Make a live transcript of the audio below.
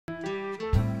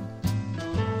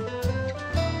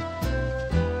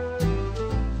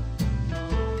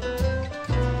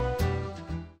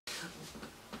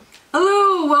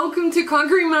welcome to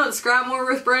Conquering Mount Scrapmore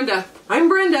with Brenda. I'm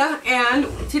Brenda, and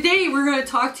today we're going to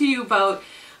talk to you about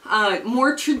a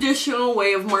more traditional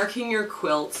way of marking your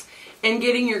quilts and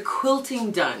getting your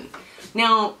quilting done.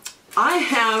 Now, I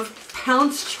have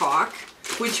Pounce Chalk,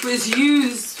 which was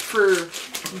used for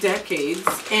decades,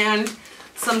 and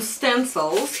some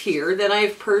stencils here that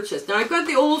I've purchased. Now, I've got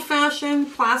the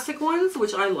old-fashioned plastic ones,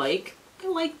 which I like. I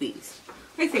like these.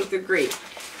 I think they're great.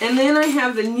 And then I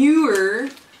have the newer,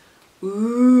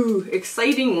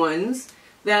 exciting ones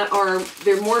that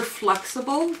they're more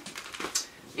flexible,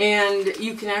 and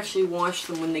you can actually wash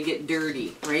them when they get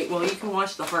dirty, right? Well, you can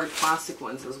wash the hard plastic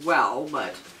ones as well,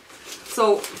 but...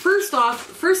 So, first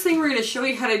thing we're going to show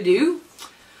you how to do,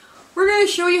 we're going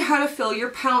to show you how to fill your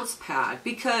Pounce pad,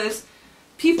 because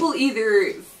people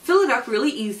either fill it up really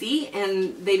easy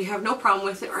and they have no problem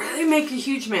with it, or they make a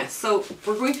huge mess. So,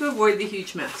 we're going to avoid the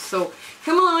huge mess. So,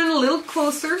 come on a little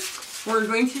closer. We're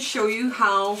going to show you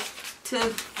how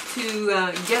to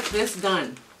get this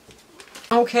done.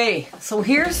 Okay, so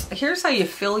here's how you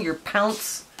fill your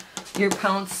Chalk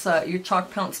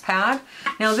Pounce pad.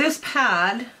 Now this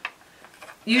pad,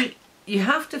 you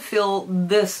have to fill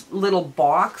this little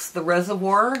box, the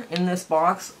reservoir in this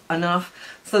box,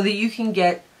 enough so that you can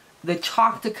get the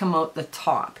chalk to come out the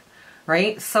top,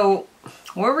 right? So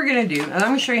what we're going to do, and I'm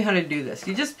going to show you how to do this.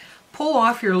 You just pull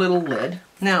off your little lid.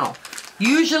 Now,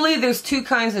 usually there's two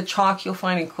kinds of chalk you'll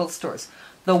find in quilt stores.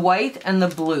 The white and the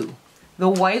blue. The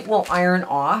white will iron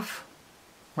off,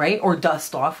 right? Or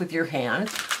dust off with your hand.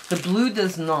 The blue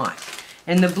does not.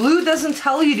 And the blue doesn't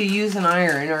tell you to use an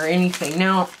iron or anything.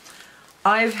 Now,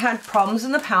 I've had problems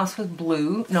in the past with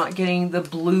blue, not getting the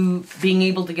blue, being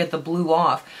able to get the blue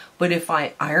off. But if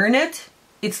I iron it,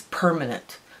 it's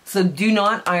permanent. So do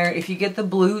not iron. If you get the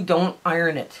blue, don't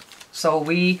iron it. So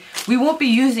we won't be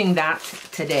using that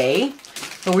today.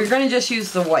 So we're going to just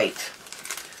use the white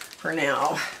for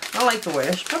now. I like the white.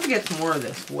 I should probably get some more of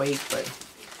this white, but...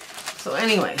 So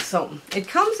anyway, so it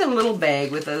comes in a little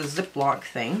bag with a Ziploc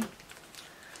thing.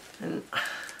 And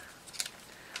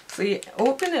so you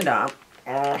open it up.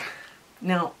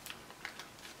 Now,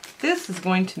 this is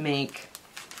going to make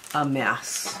a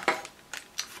mess.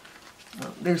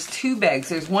 There's two bags.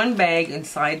 There's one bag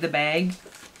inside the bag,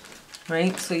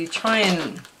 right? So you try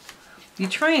and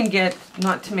get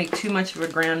not to make too much of a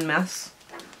grand mess.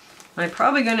 I'm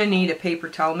probably going to need a paper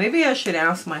towel. Maybe I should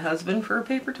ask my husband for a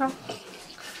paper towel.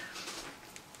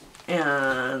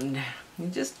 And you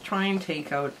just try and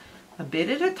take out a bit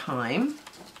at a time.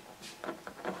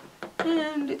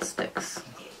 And it sticks.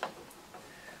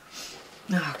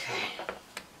 Okay.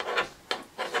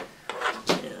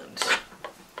 And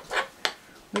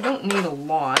we don't need a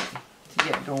lot to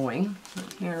get going.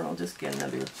 Here, I'll just get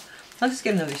another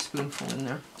spoonful in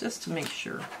there, just to make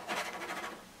sure.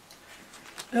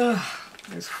 Ugh,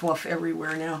 there's fluff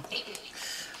everywhere now.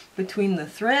 Between the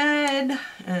thread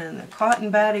and the cotton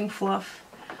batting fluff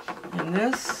and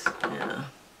this, yeah,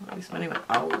 I'll be spending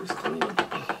hours cleaning.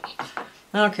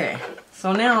 Okay,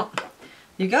 so now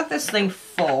you got this thing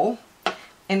full,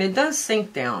 and it does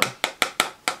sink down.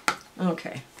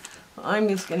 Okay, I'm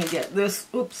just going to get this,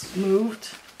 moved.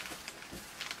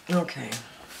 Okay.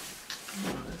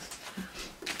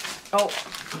 Oh.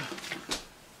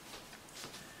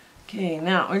 Okay,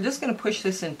 now we're just going to push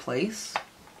this in place.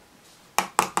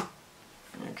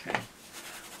 Okay.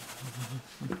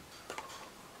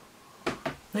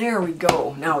 There we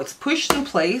go. Now it's pushed in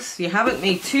place. You haven't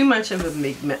made too much of a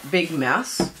big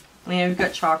mess. Yeah, we've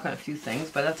got chalk on a few things,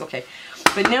 but that's okay.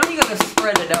 But now you got to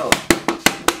spread it out.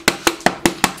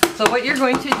 So what you're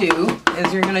going to do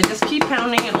is you're going to just keep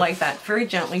pounding it like that, very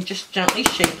gently. Just gently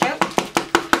shake it.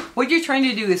 What you're trying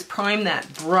to do is prime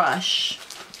that brush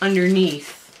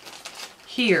underneath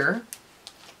here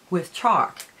with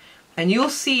chalk. And you'll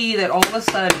see that all of a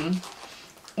sudden,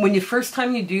 when the first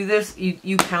time you do this,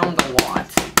 you pound a lot,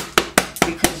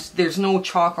 because there's no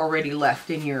chalk already left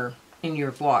in your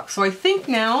block. So I think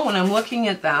now, when I'm looking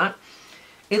at that,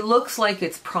 it looks like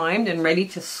it's primed and ready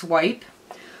to swipe.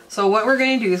 So what we're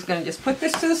going to do is going to just put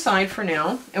this to the side for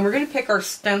now, and we're going to pick our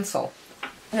stencil.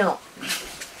 Now,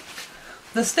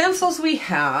 the stencils we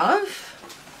have,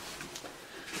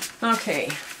 okay,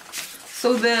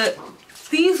 so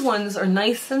these ones are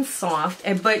nice and soft,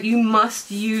 but you must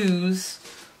use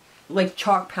like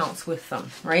Chalk Pounce with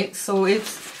them, right? So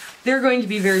they're going to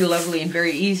be very lovely and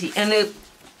very easy. And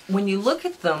when you look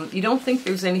at them, you don't think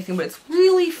there's anything, but it's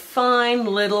really fine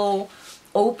little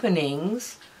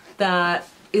openings that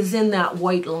is in that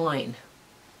white line.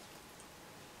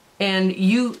 And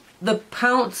the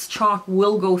Pounce chalk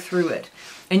will go through it,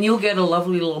 and you'll get a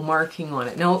lovely little marking on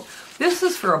it. Now, this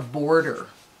is for a border.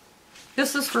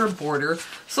 This is for a border.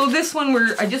 So this one,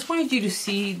 I just wanted you to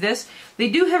see this. They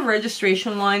do have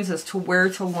registration lines as to where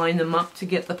to line them up to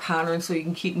get the pattern so you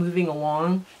can keep moving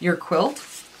along your quilt.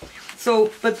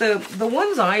 So, but the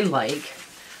ones I like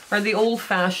are the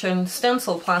old-fashioned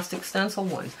stencil, plastic stencil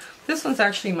ones. This one's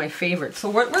actually my favorite. So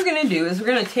what we're going to do is we're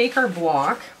going to take our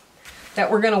block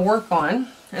that we're going to work on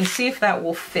and see if that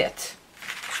will fit.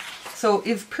 So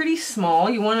it's pretty small.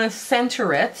 You want to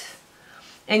center it.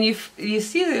 And you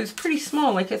see that it's pretty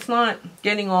small, like it's not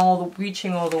getting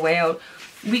reaching all the way out.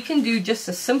 We can do just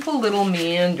a simple little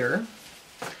meander,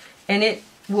 and it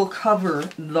will cover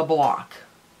the block.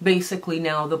 Basically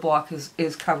now the block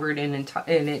is covered in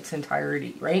its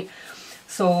entirety, right?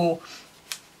 So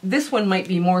this one might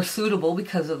be more suitable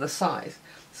because of the size.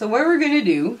 So what we're going to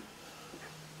do,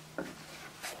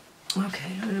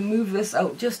 okay, I'm going to move this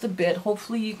out just a bit.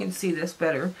 Hopefully you can see this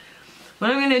better.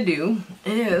 What I'm going to do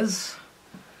is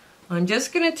I'm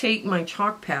just going to take my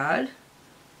chalk pad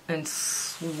and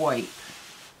swipe.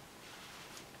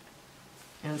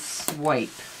 And swipe.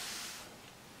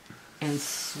 And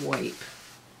swipe.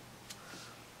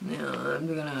 Now I'm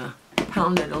going to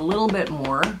pound it a little bit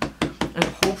more, and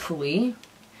hopefully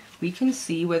we can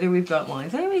see whether we've got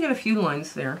lines. I think we got a few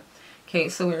lines there. Okay,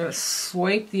 so we're going to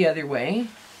swipe the other way.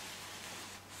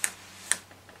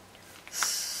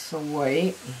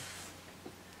 Swipe.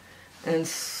 And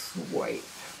swipe.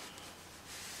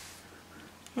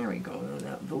 There we go.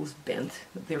 Those bent,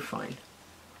 but they're fine.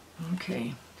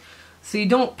 Okay. So you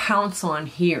don't pounce on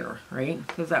here, right?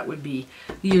 Because that would be,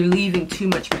 you're leaving too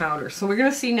much powder. So we're going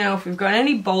to see now if we've got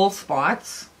any bald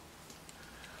spots.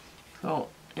 So,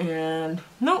 and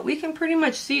no, we can pretty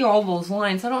much see all those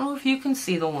lines. I don't know if you can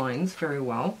see the lines very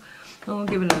well. I'll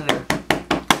give it another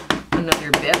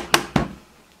bit.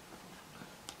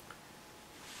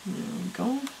 There we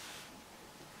go.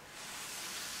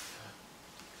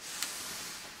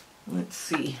 Let's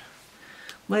see.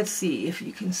 Let's see if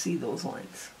you can see those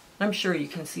lines. I'm sure you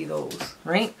can see those,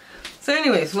 right? So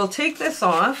anyways, we'll take this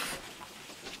off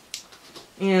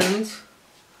and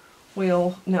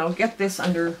we'll now get this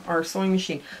under our sewing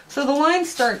machine. So the line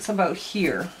starts about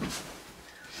here.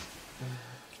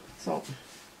 So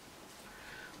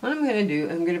what I'm going to do,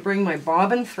 I'm going to bring my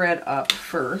bobbin thread up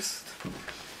first.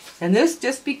 And this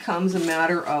just becomes a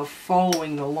matter of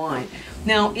following the line.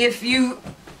 Now, if your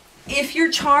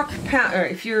template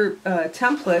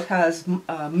has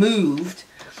moved,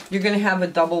 you're going to have a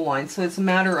double line. So it's a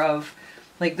matter of,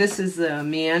 like, this is the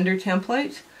meander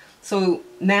template. So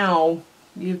now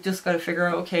you've just got to figure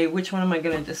out, okay, which one am I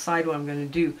going to decide what I'm going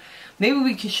to do? Maybe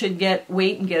we should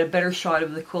wait and get a better shot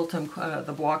of the quilt,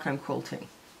 the block I'm quilting.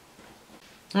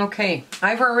 Okay,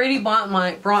 I've already brought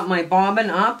my bobbin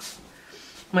up,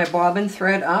 my bobbin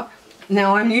thread up.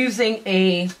 Now I'm using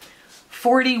a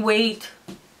 40 weight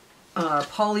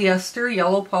polyester,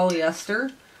 yellow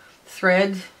polyester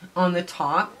thread on the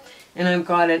top, and I've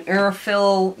got an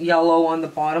aerofill yellow on the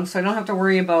bottom, so I don't have to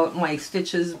worry about my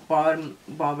stitches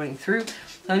bobbing through. So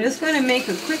I'm just going to make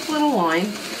a quick little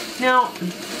line. Now,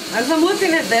 as I'm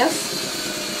looking at this,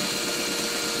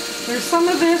 there's some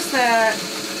of this that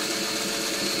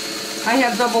I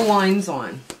have double lines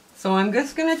on. So I'm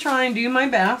just going to try and do my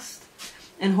best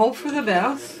and hope for the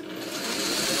best.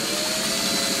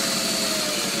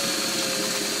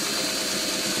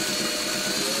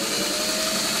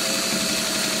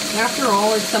 After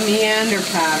all, it's a meander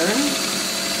pattern.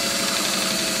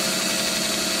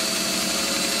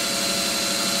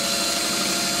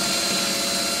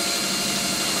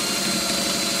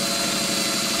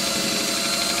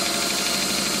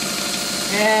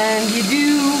 And you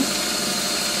do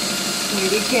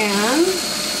what you can.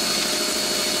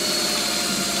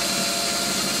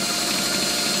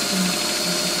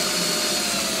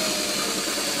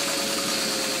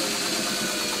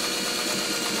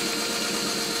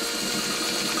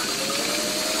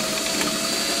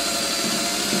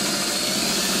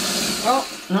 Oh,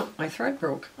 no, my thread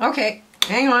broke. Okay,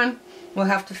 hang on. We'll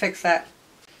have to fix that.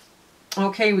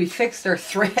 Okay, we fixed our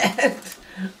thread.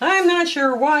 I'm not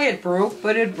sure why it broke,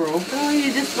 but it broke. Oh,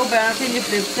 you just go back and you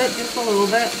fix it just a little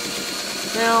bit.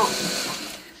 Now,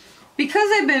 because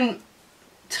I've been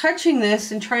touching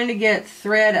this and trying to get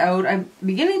thread out, I'm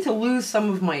beginning to lose some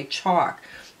of my chalk.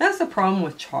 That's the problem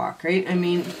with chalk, right? I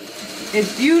mean,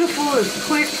 it's beautiful, it's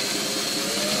quick,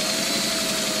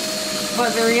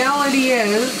 but the reality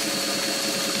is,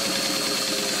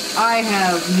 I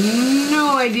have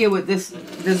no idea what this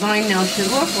design now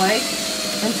should look like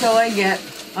until I get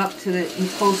up to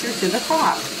closer to the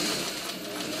top.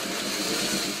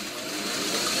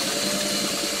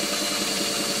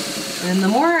 And the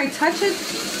more I touch it,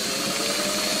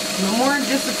 the more it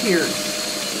disappears.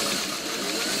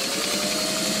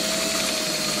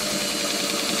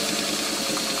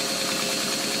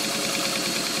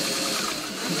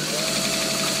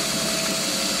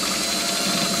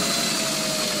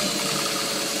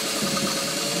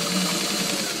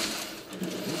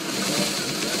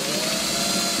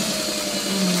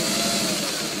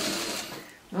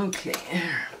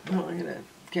 There. Well, I'm going to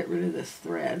get rid of this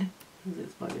thread because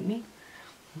it's bugging me.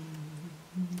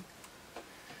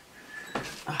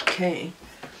 Okay.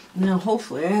 Now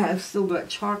hopefully I've still got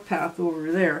chalk path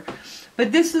over there.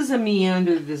 But this is a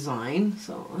meander design,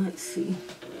 so let's see.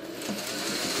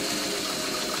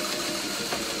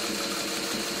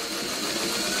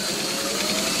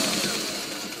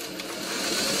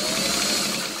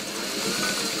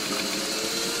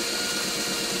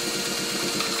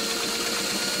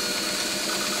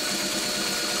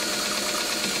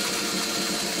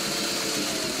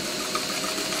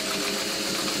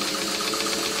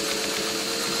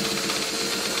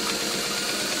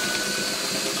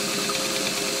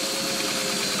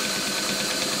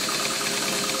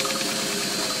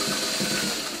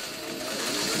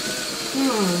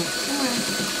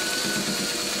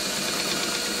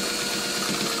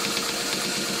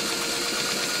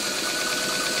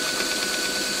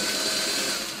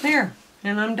 There,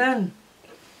 and I'm done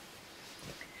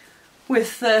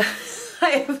with the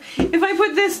if I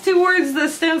put this towards the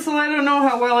stencil, I don't know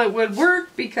how well it would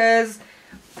work because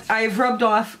I've rubbed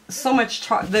off so much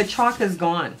chalk. The chalk is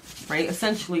gone, right?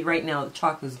 Essentially right now the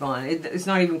chalk is gone. It's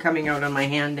not even coming out on my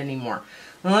hand anymore.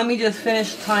 Now let me just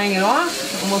finish tying it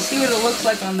off and we'll see what it looks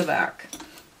like on the back.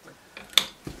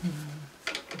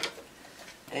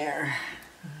 There.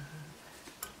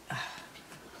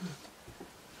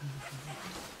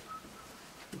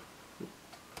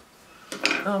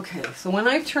 Okay, so when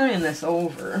I turn this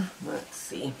over, let's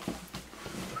see.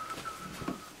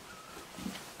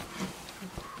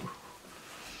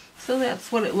 So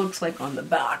that's what it looks like on the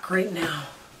back right now.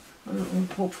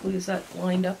 Hopefully is that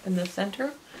lined up in the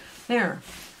center? There.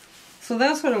 So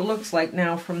that's what it looks like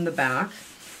now from the back.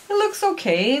 It looks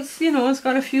okay. It's, you know, it's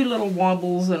got a few little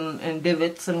wobbles and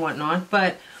divots and whatnot,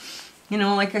 but, you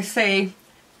know, like I say,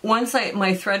 once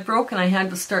my thread broke and I had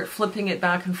to start flipping it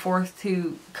back and forth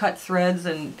to cut threads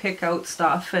and pick out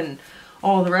stuff, and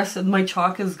all the rest of my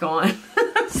chalk is gone.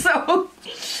 So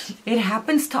it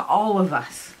happens to all of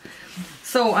us.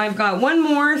 So I've got one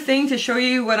more thing to show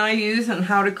you what I use and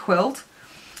how to quilt.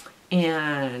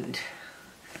 And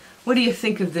what do you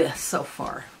think of this so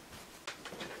far?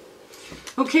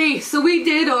 Okay, so we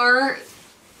did our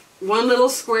one little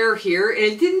square here, and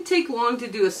it didn't take long to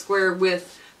do a square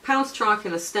with Pounce Chalk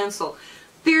and a stencil.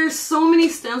 There's so many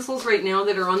stencils right now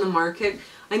that are on the market.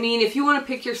 I mean, if you want to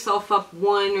pick yourself up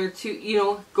one or two, you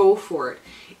know, go for it.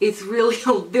 It's really,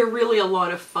 they're really a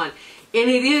lot of fun. And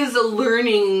it is a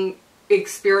learning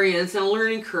experience and a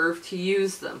learning curve to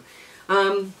use them.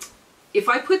 If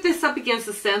I put this up against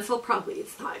a stencil, probably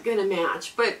it's not going to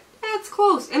match, but it's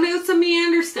close. And it's a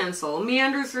meander stencil.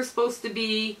 Meanders are supposed to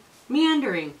be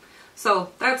meandering.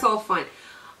 So that's all fine.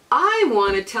 I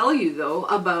want to tell you, though,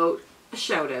 about a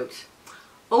shout out.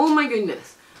 Oh my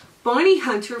goodness. Bonnie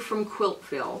Hunter from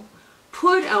Quiltville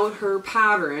put out her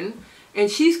pattern,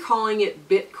 and she's calling it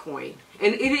Bitcoin.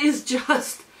 And it is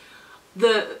just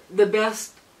the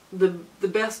best of the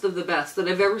best that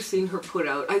I've ever seen her put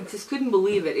out. I just couldn't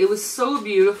believe it. It was so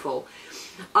beautiful.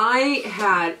 I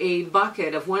had a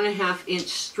bucket of 1.5 inch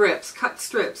strips, cut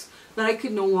strips, that I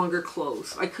could no longer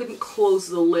close. I couldn't close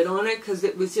the lid on it because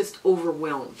it was just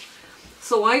overwhelmed.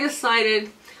 So I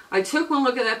decided, I took one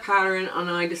look at that pattern and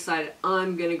I decided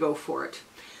I'm going to go for it.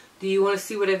 Do you want to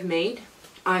see what I've made?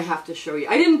 I have to show you.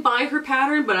 I didn't buy her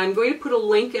pattern, but I'm going to put a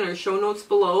link in our show notes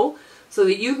below so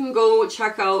that you can go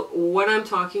check out what I'm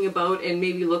talking about and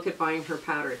maybe look at buying her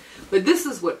pattern. But this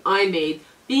is what I made,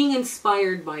 being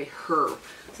inspired by her.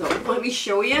 So let me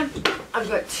show you. I've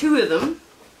got 2 of them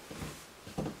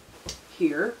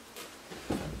here.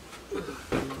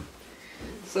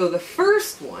 So the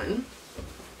first one,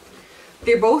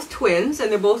 they're both twins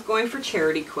and they're both going for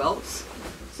charity quilts.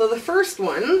 So the first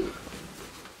one,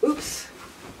 oops.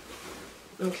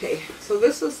 Okay, so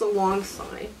this is the long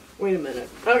side. Wait a minute.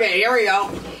 Okay, here we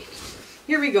go.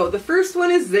 Here we go. The first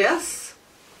one is this.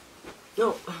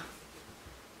 Oh.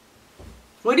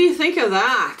 What do you think of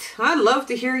that? I'd love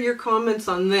to hear your comments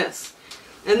on this.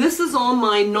 And this is all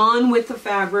my non-width of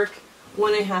fabric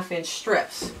 1.5 inch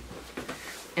strips.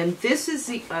 And this is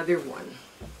the other one.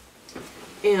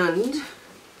 And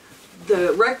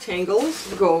the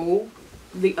rectangles go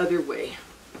the other way.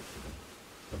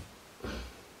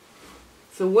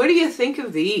 So what do you think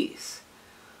of these?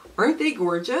 Aren't they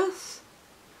gorgeous?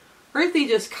 Aren't they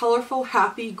just colorful,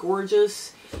 happy,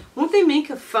 gorgeous? Won't they make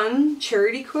a fun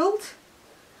charity quilt?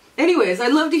 Anyways,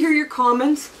 I'd love to hear your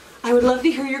comments. I would love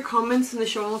to hear your comments in the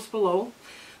show notes below.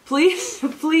 Please,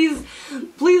 please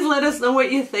let us know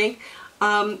what you think.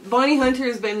 Bonnie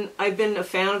Hunter I've been a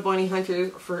fan of Bonnie Hunter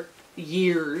for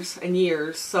years and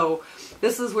years, so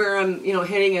this is where I'm,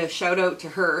 heading a shout out to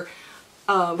her.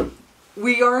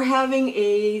 We are having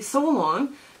a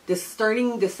sew-along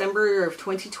starting December of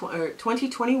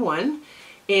 2021,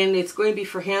 and it's going to be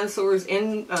for hand sewers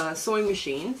and sewing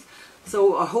machines.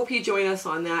 So I hope you join us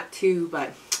on that too.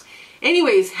 But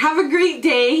anyways, have a great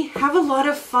day. Have a lot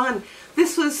of fun.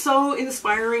 This was so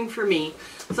inspiring for me.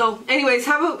 So anyways,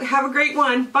 have a great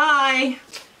one. Bye.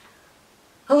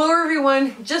 Hello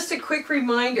everyone. Just a quick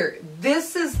reminder.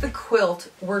 This is the quilt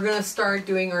we're going to start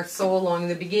doing our sew along in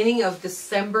the beginning of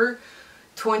December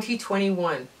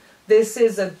 2021. This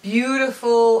is a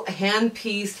beautiful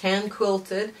hand-pieced,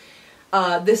 hand-quilted.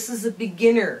 This is a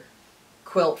beginner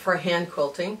quilt for hand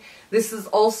quilting. This is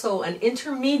also an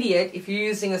intermediate if you're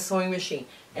using a sewing machine.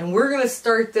 And we're going to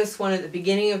start this one at the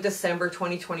beginning of December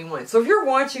 2021. So if you're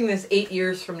watching this 8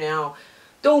 years from now,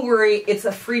 don't worry, it's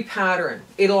a free pattern.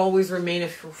 It'll always remain a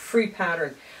free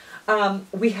pattern.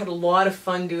 We had a lot of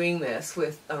fun doing this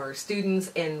with our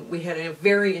students, and we had a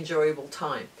very enjoyable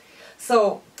time.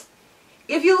 So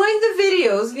if you like the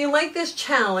videos and you like this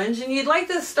challenge and you'd like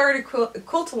to start a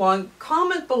quilt along,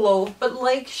 comment below, but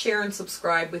like, share, and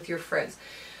subscribe with your friends.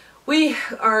 We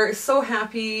are so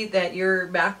happy that you're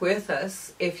back with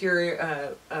us if you're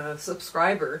a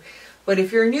subscriber. But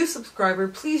if you're a new subscriber,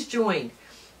 please join.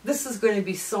 This is going to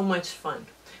be so much fun.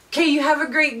 Okay, you have a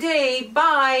great day.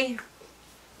 Bye.